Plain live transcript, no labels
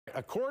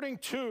According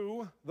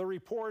to the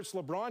reports,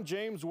 LeBron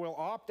James will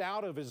opt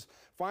out of his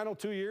final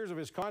 2 years of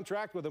his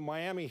contract with the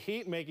Miami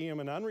Heat, making him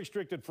an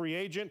unrestricted free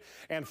agent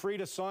and free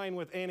to sign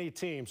with any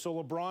team. So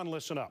LeBron,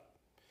 listen up.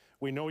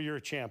 We know you're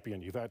a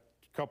champion. You've had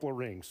a couple of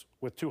rings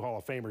with 2 Hall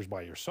of Famers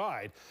by your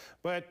side.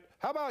 But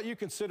how about you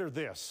consider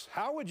this?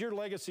 How would your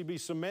legacy be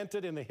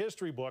cemented in the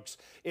history books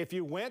if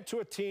you went to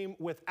a team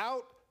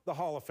without the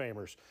Hall of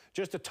Famers?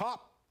 Just a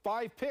top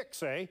 5 pick,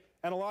 say,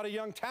 and a lot of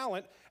young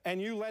talent,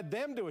 and you led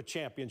them to a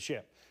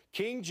championship.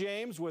 King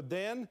James would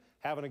then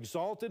have an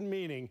exalted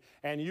meaning,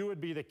 and you would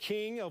be the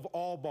king of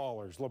all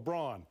ballers.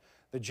 LeBron,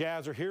 the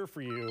Jazz are here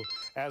for you,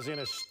 as in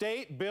a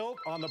state built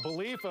on the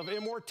belief of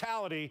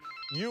immortality,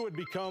 you would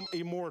become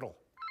immortal.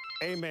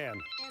 Amen.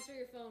 Answer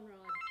your phone,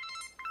 Rod.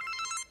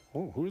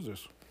 Oh, who is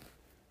this?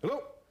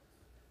 Hello?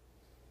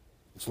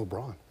 It's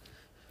LeBron.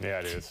 Yeah,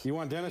 it is. You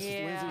want Dennis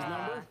Lindsay's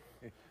number?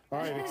 All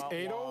right, it's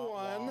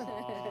 801.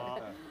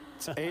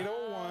 It's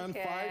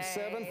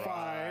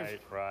 801-575.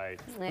 Right.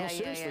 No,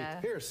 seriously.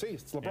 Here, see,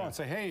 it's LeBron. Yeah.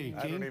 Say, hey,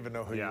 I don't even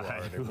know who you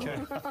are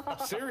anymore.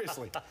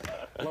 Seriously.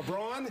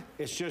 LeBron,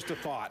 it's just a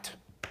thought.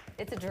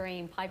 It's a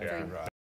dream, pipe dream. Right.